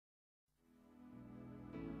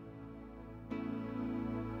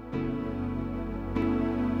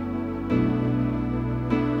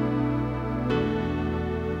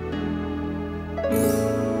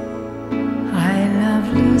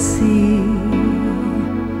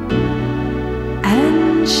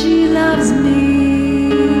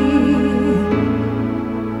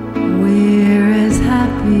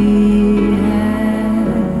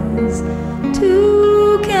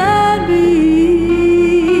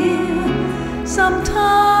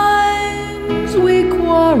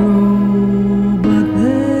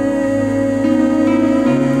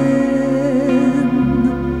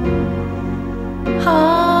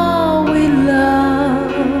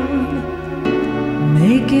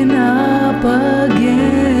waking up again.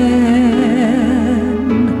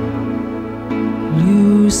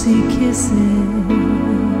 Lucy kisses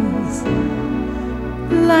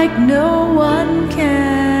like no one can.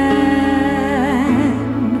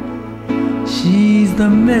 She's the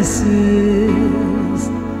missus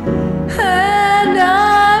and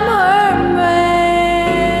I'm her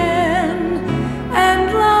man,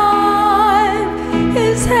 and life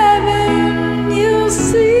is heaven, you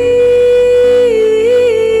see,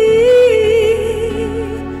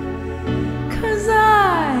 'cause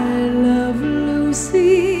I love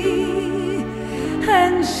Lucy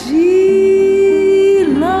and she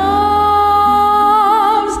loves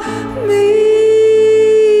me.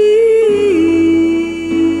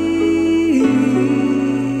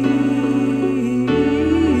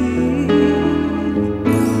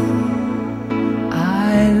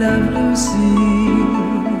 I love Lucy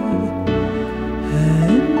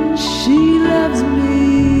and she loves me.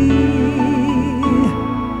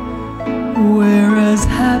 We're as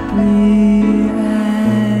happy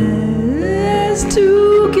as two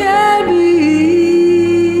can be.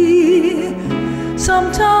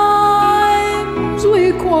 Sometimes we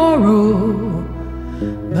quarrel,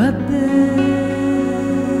 but then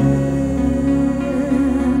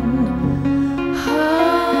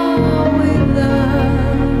how we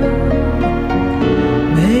love,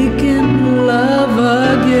 making love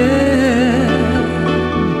again.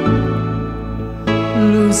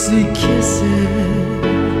 Lucy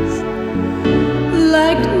kisses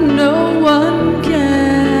like no one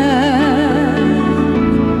can.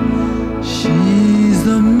 She's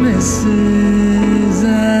the missus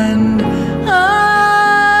and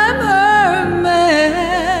I'm her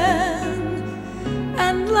man,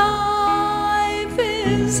 and life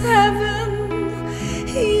is heaven,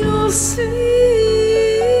 you'll see,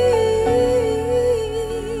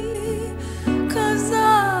 'cause I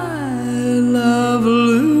love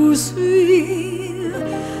Lucy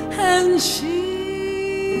and she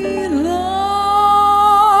loves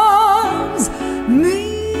me.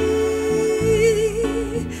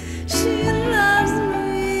 She loves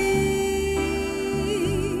me.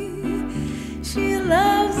 She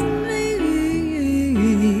loves me.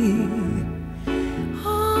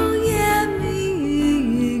 Oh yeah, me.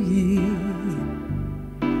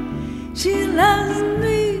 She loves me.